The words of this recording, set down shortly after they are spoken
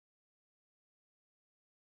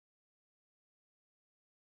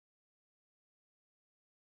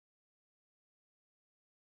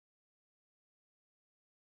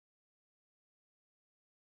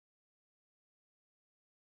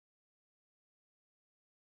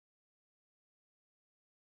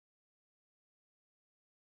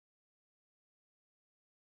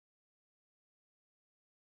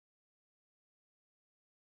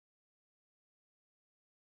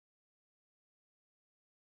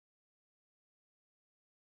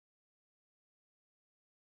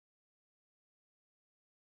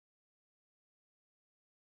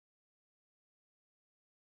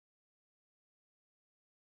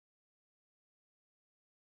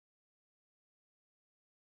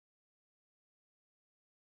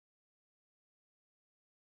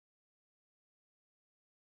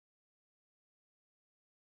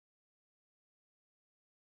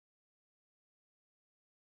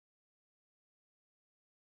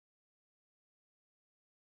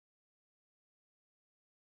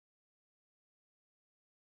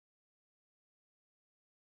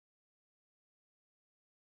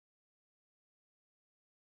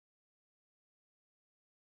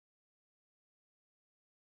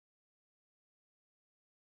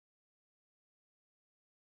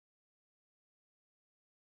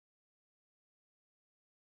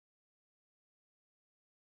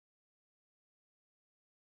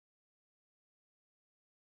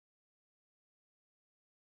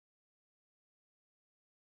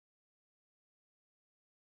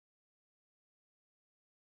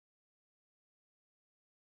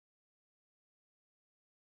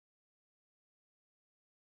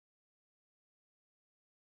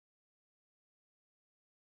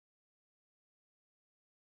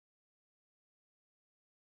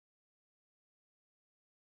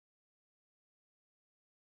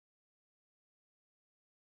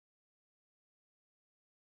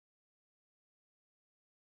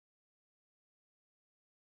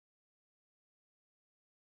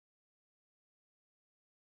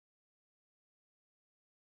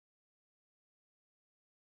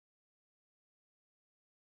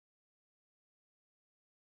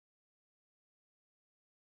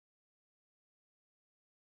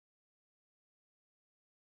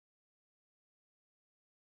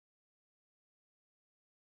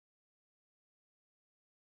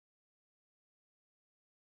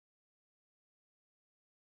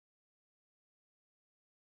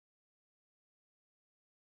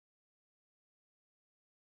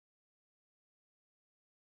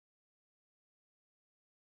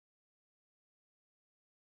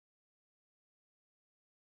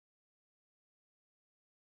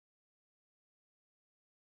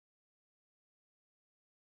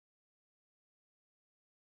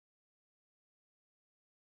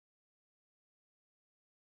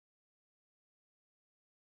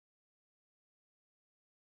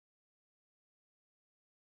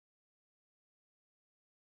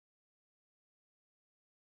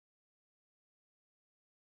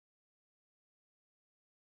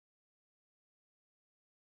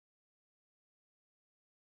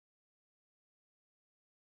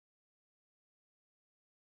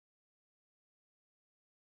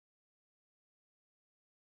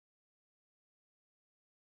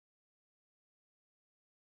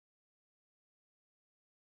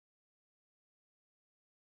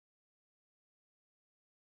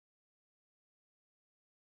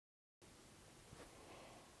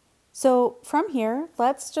So from here,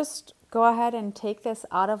 let's just go ahead and take this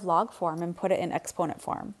out of log form and put it in exponent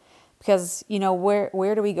form. Because, you know,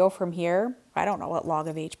 where do we go from here? I don't know what log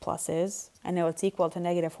of h plus is. I know it's equal to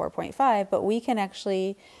negative 4.5, but we can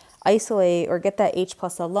actually isolate or get that h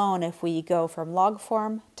plus alone if we go from log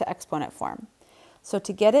form to exponent form. So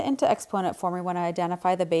to get it into exponent form, we want to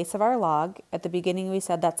identify the base of our log. At the beginning, we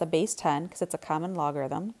said that's a base 10 because it's a common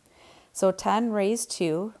logarithm. So 10 raised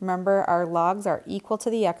 2, remember our logs are equal to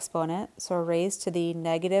the exponent, so raised to the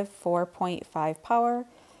negative 4.5 power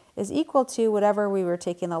is equal to whatever we were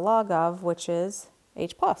taking the log of, which is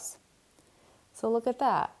h plus. So look at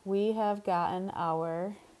that. We have gotten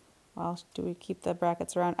our, well, do we keep the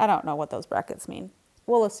brackets around? I don't know what those brackets mean.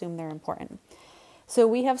 We'll assume they're important. So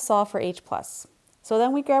we have solved for h plus. So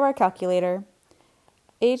then we grab our calculator.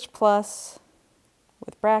 H plus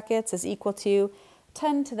with brackets is equal to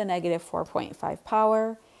 10 to the negative 4.5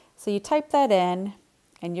 power. So you type that in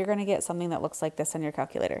and you're going to get something that looks like this on your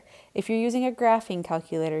calculator. If you're using a graphing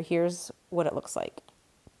calculator, here's what it looks like.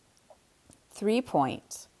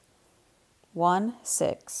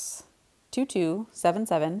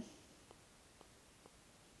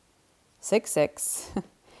 3.16227766,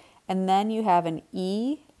 and then you have an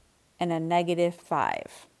e and a negative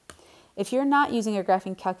 5. If you're not using a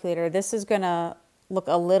graphing calculator, this is going to look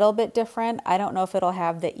a little bit different. I don't know if it'll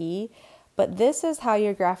have the E, but this is how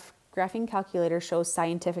your graphing calculator shows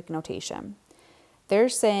scientific notation. They're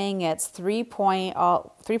saying it's 3 point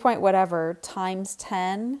whatever times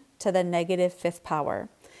 10 to the negative 5th power.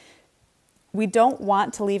 We don't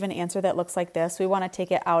want to leave an answer that looks like this. We want to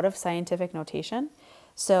take it out of scientific notation.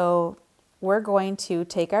 So we're going to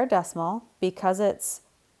take our decimal because it's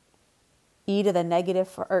e to the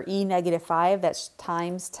negative, or e negative 5, that's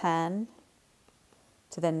times 10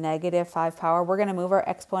 to the negative 5 power. We're going to move our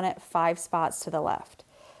exponent 5 spots to the left.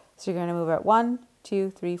 So you're going to move it 1, 2,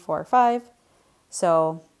 3, 4, 5.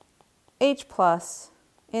 So h plus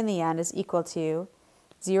in the end is equal to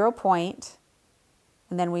 0 point,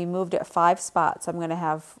 and then we moved it 5 spots. So I'm going to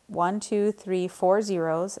have 1, 2, 3, 4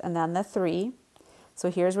 zeros, and then the 3.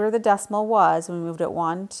 So here's where the decimal was, and we moved it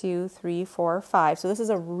 1, 2, 3, 4, 5. So this is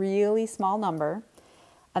a really small number.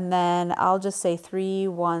 And then I'll just say 3,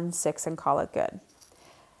 1, 6 and call it good.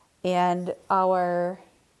 And our,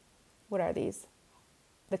 what are these?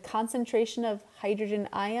 The concentration of hydrogen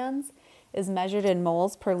ions is measured in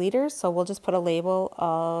moles per liter. So we'll just put a label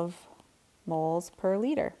of moles per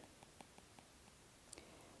liter.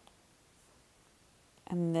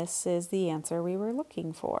 And this is the answer we were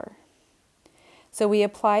looking for. So we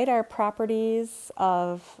applied our properties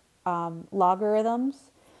of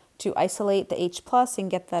logarithms to isolate the h plus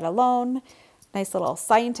and get that alone. Nice little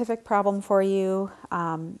scientific problem for you.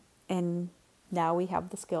 And now we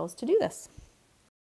have the skills to do this.